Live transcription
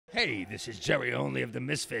Hey, this is Jerry Only of the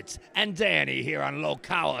Misfits and Dani here on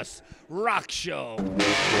Lokaos Rock Show.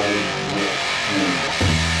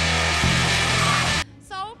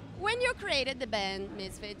 So, when you created the band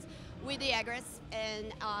Misfits with the Agradecimentos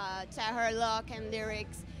and her look and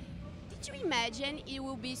lyrics, did you imagine it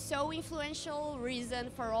will be so influential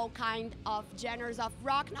reason for all kind of genres of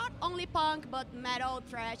rock, not only punk but metal,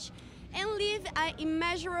 thrash, and leave an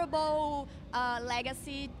immeasurable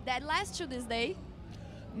legacy that lasts to this day?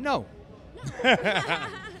 No.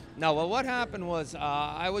 No, well, what happened was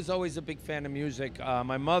I was always a big fan of music.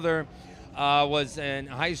 My mother was in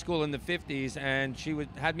high school in the 50s, and she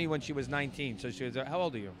had me when she was 19. So she was, how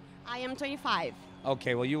old are you? I am 25.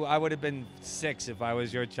 Okay, well, I would have been 6 if I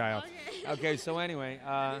was your child. Okay, so anyway,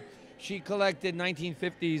 she collected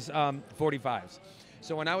 1950s 45s.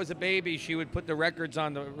 So when I was a baby, she would put the records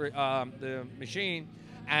on the machine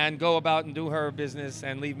and go about and do her business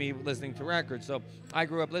and leave me listening to records. So I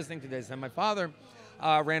grew up listening to this. And my father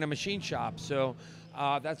ran a machine shop. So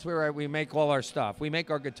that's where we make all our stuff. We make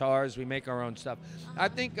our guitars. We make our own stuff. I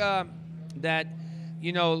think that,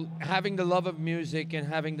 you know, having the love of music and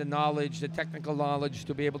having the knowledge, the technical knowledge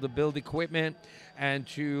to be able to build equipment and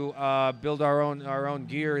to build our own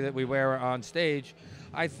gear that we wear on stage,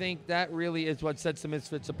 I think that really is what sets the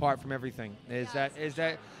Misfits apart from everything. Is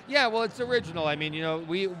that yeah, well, it's original. I mean, you know,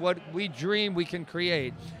 what we dream, we can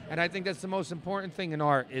create. And I think that's the most important thing in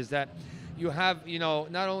art, is that you have, you know,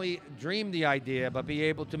 not only dream the idea, but be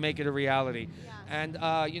able to make it a reality. And,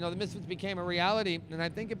 you know, the Misfits became a reality, and I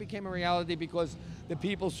think it became a reality because the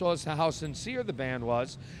people saw how sincere the band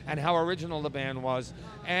was and how original the band was.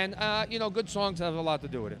 And, you know, good songs have a lot to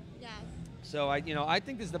do with it. Yes. So, I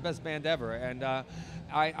think this is the best band ever. And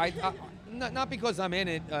not because I'm in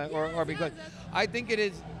it or because I think it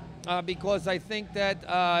is because I think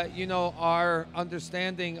that, you know, our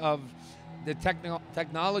understanding of the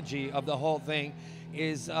technology of the whole thing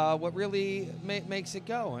is what really makes it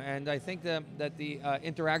go. And I think that the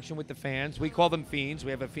interaction with the fans, we call them fiends,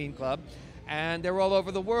 we have a fiend club, and they're all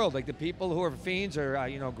over the world. Like the people who are fiends are,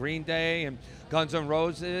 you know, Green Day and Guns N'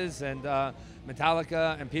 Roses and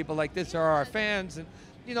Metallica, and people like this are our fans. And,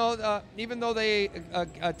 you know, even though they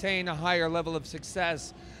attain a higher level of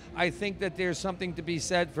success, I think that there's something to be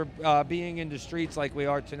said for being in the streets like we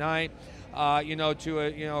are tonight, you know, to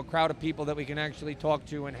a crowd of people that we can actually talk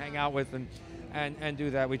to and hang out with and do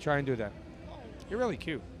that. We try and do that. You're really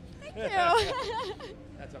cute. Thank you.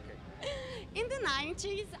 That's okay. In the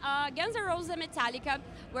 90s, Guns N' Roses and Metallica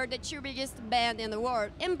were the two biggest bands in the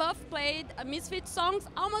world, and both played Misfit songs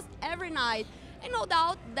almost every night. And no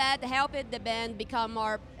doubt that helped the band become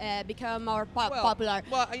more popular.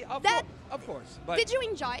 Well, of course. But did you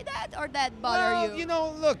enjoy that, or that bother you? You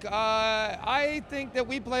know, look, I think that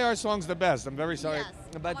we play our songs the best. I'm very sorry. Yes.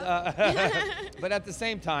 But, but at the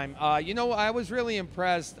same time, you know, I was really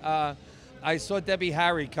impressed. I saw Debbie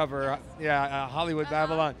Harry cover Hollywood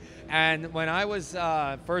Babylon. And when I was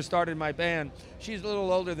first started my band, she's a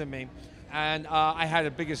little older than me. And I had the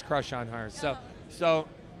biggest crush on her. So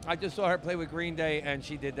I just saw her play with Green Day, and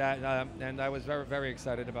she did that. And I was very, very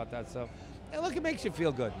excited about that. So, and look, it makes you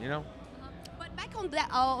feel good, you know? But back on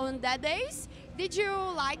that days, did you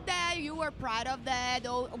like that? You were proud of that?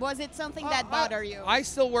 Or was it something that bothered you? I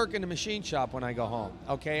still work in the machine shop when I go home,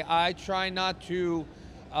 okay? I try not to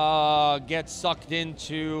get sucked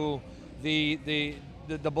into the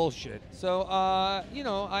bullshit. So, you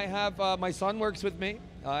know, I have, my son works with me.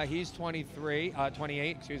 He's 28,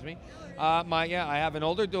 excuse me. I have an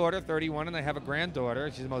older daughter, 31, and I have a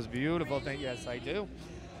granddaughter. She's the most beautiful thing. Yes, I do.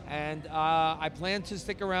 And I plan to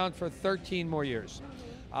stick around for 13 more years.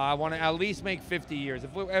 I want to at least make 50 years.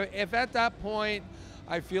 If at that point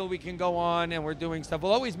I feel we can go on and we're doing stuff,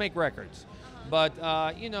 we'll always make records. But,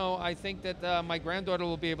 you know, I think that my granddaughter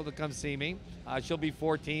will be able to come see me. She'll be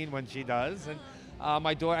 14 when she does. And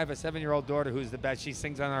my daughter, I have a 7-year-old daughter who's the best. She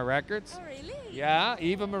sings on our records. Oh, really? Yeah,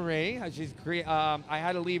 Eva Marie. I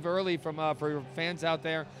had to leave early for your fans out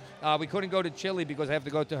there. We couldn't go to Chile because I have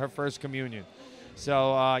to go to her first communion.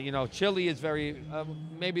 So, you know, Chile is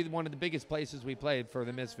maybe one of the biggest places we played for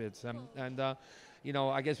the Misfits. You know,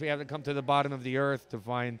 I guess we have to come to the bottom of the earth to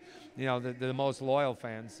find, you know, the most loyal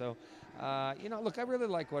fans. So, you know, look, I really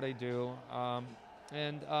like what I do.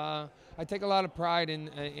 And I take a lot of pride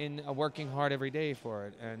in working hard every day for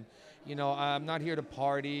it. And, you know, I'm not here to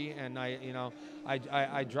party. And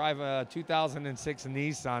I drive a 2006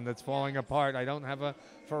 Nissan that's falling apart. I don't have a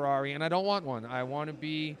Ferrari, and I don't want one. I want to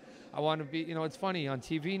be, you know, it's funny, on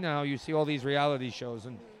TV now you see all these reality shows,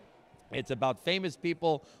 and it's about famous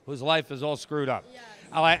people whose life is all screwed up. Yes.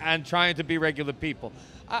 And trying to be regular people.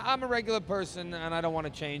 I'm a regular person, and I don't want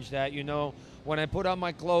to change that. You know, when I put on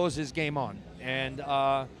my clothes, it's game on. And,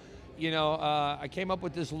 I came up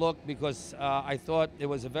with this look because I thought it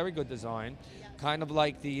was a very good design, kind of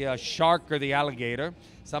like the shark or the alligator,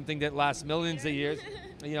 something that lasts millions of years,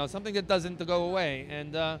 something that doesn't go away.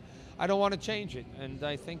 And I don't want to change it. And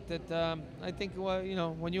I think that,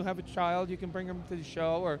 when you have a child, you can bring him to the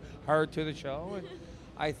show or her to the show. And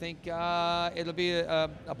I think it'll be a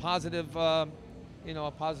positive,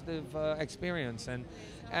 experience.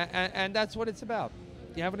 And that's what it's about.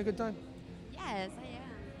 You having a good time? Yes, I am.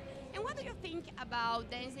 And what do you think about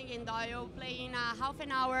Dancing in Doyle playing a half an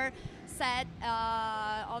hour set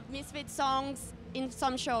of Misfit songs in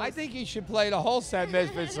some shows? I think you should play the whole set of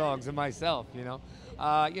Misfit songs and myself,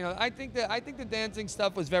 I think the dancing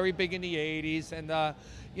stuff was very big in the 80s, and I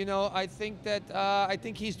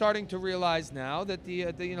think he's starting to realize now that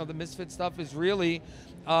the Misfit stuff is really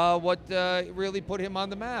what really put him on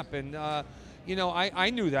the map. And I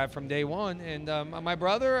knew that from day one. And my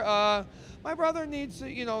brother needs to,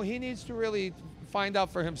 he needs to really find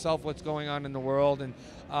out for himself what's going on in the world. And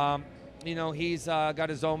he's got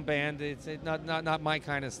his own band. It's not my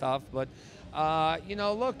kind of stuff, but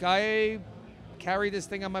look, I carry this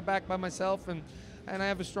thing on my back by myself, and I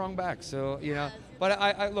have a strong back. So but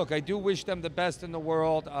I do wish them the best in the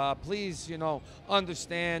world. Please,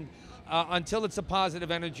 understand. Until it's a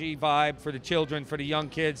positive energy vibe for the children, for the young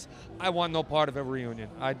kids, I want no part of a reunion.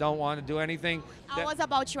 I don't want to do anything. I was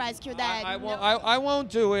about to ask you that. I won't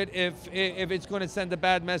do it if it's going to send a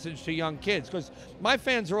bad message to young kids, because my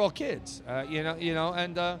fans are all kids,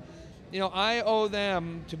 and I owe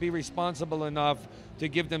them to be responsible enough to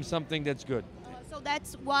give them something that's good. So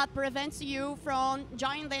that's what prevents you from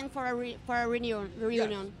joining them for a reunion.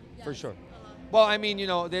 Yes, for sure. Well, I mean,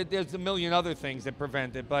 there's a million other things that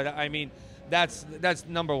prevent it, but I mean, that's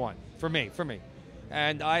number one for me.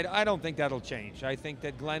 And I don't think that'll change. I think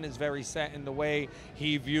that Glenn is very set in the way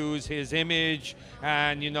he views his image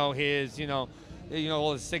and, his, all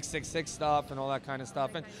the 666 stuff and all that kind of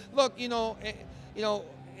stuff. And look,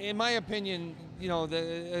 in my opinion,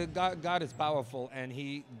 God is powerful, and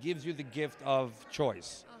he gives you the gift of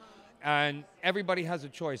choice. And everybody has a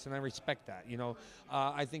choice, and I respect that.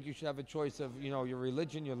 I think you should have a choice of, your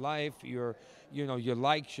religion, your life, your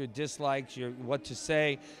likes, your dislikes, your what to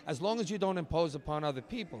say, as long as you don't impose upon other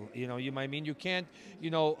people. You can't,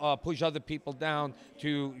 push other people down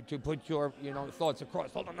to put your, thoughts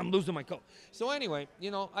across. Hold on, I'm losing my coat. So anyway,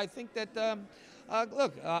 I think that,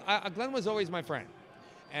 Glenn was always my friend.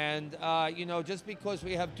 And, just because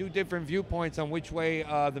we have two different viewpoints on which way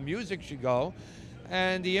the music should go,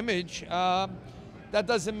 and the image, that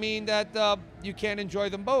doesn't mean that you can't enjoy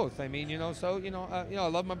them both. I mean, I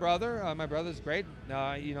love my brother. My brother's great.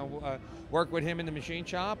 Work with him in the machine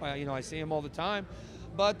shop. I see him all the time.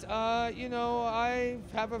 But, I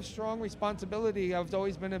have a strong responsibility. I've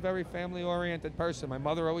always been a very family-oriented person. My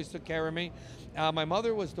mother always took care of me. My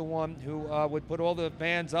mother was the one who would put all the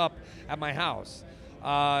bands up at my house.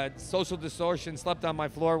 Social Distortion slept on my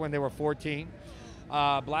floor when they were 14.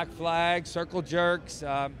 Black Flag, Circle Jerks,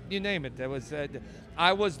 you name it.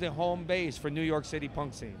 I was the home base for New York City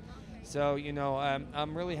punk scene. So,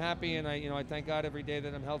 I'm really happy, and I thank God every day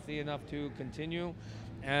that I'm healthy enough to continue,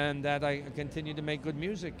 and that I continue to make good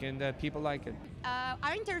music, and that people like it.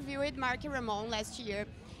 I interviewed Marky Ramone last year,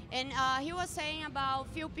 and he was saying about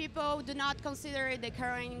few people do not consider the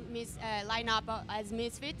current lineup as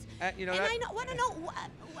Misfits. I want to know.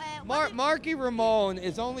 Marky Ramone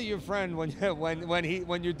is only your friend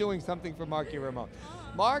when you're doing something for Marky Ramone.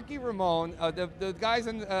 Marky Ramone, the guys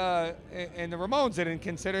in the Ramones didn't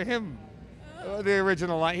consider him the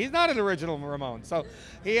original line. He's not an original Ramone, so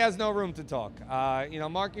he has no room to talk.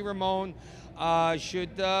 Marky Ramone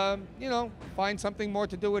should find something more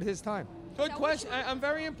to do with his time. Good question. I'm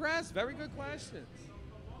very impressed. Very good questions.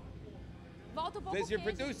 Is your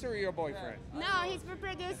producer or your boyfriend? No, he's the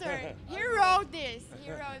producer. He wrote this.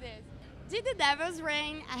 Did the Devil's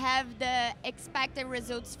Reign have the expected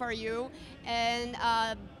results for you? And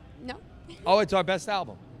no? Oh, it's our best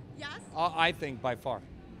album. Yes? I think by far.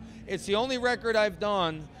 It's the only record I've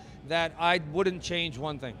done that I wouldn't change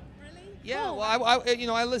one thing. Yeah, well,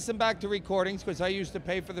 I listen back to recordings because I used to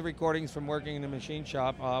pay for the recordings from working in the machine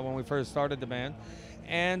shop when we first started the band.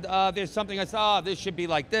 And there's something I said, this should be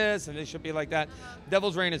like this and this should be like that.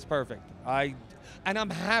 Devil's Reign is perfect. And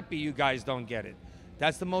I'm happy you guys don't get it.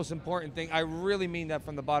 That's the most important thing. I really mean that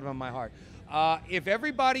from the bottom of my heart. If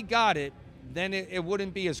everybody got it, then it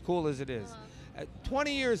wouldn't be as cool as it is.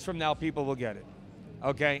 20 years from now, people will get it.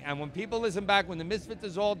 Okay, and when people listen back, when the Misfits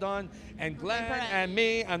is all done, and Glenn and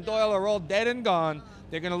me and Doyle are all dead and gone,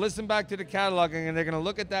 they're going to listen back to the catalog and they're going to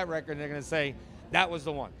look at that record and they're going to say, that was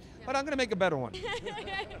the one. but I'm going to make a better one. So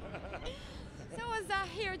it was a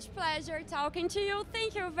huge pleasure talking to you.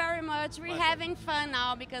 Thank you very much. We're having fun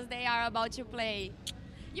now because they are about to play.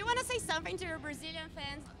 You want to say something to your Brazilian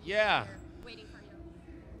fans? Yeah. We're waiting for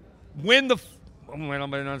you. Win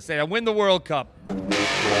the World Cup.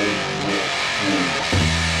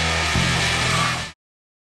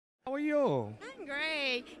 How are you? I'm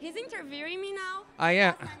great. He's interviewing me now. I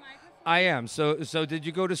am. That's my microphone. I am. So did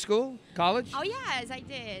you go to school, college? Oh yes, I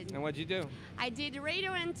did. And what'd you do? I did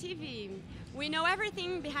radio and TV. We know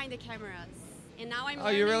everything behind the cameras, and now I'm Oh,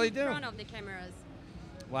 learning you really in do? front of the cameras.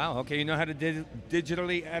 Wow. Okay. You know how to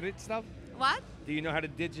digitally edit stuff? What? Do you know how to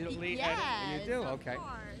digitally edit? Yes, You do. of Okay. course.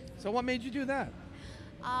 So what made you do that?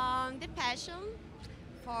 The passion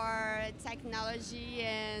for technology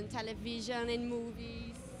and television and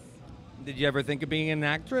movies. Did you ever think of being an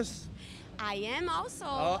actress? I am also.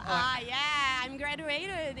 Oh, Yeah, I'm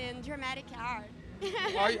graduated in dramatic art.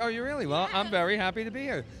 Are you really? Well, I'm very happy to be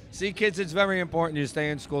here. See, kids, it's very important you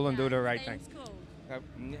stay in school and do the right Stay in thing. school.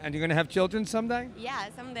 And you're going to have children someday? Yeah,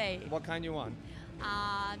 someday. What kind you want?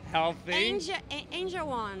 Uh, Healthy? angel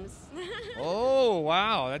ones. Oh,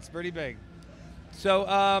 wow. That's pretty big. So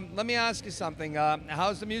let me ask you something.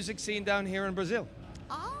 How's the music scene down here in Brazil?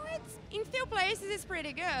 Oh, it's in few places it's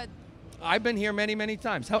pretty good. I've been here many, many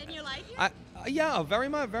times. And you like it? Yeah, very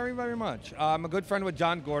much, very, very much. I'm a good friend with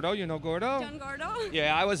John Gordo. You know Gordo? John Gordo?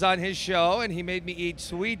 Yeah, I was on his show, and he made me eat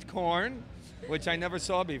sweet corn, which I never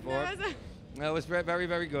saw before. That was very,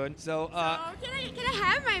 very good. So, Can I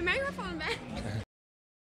have my microphone back?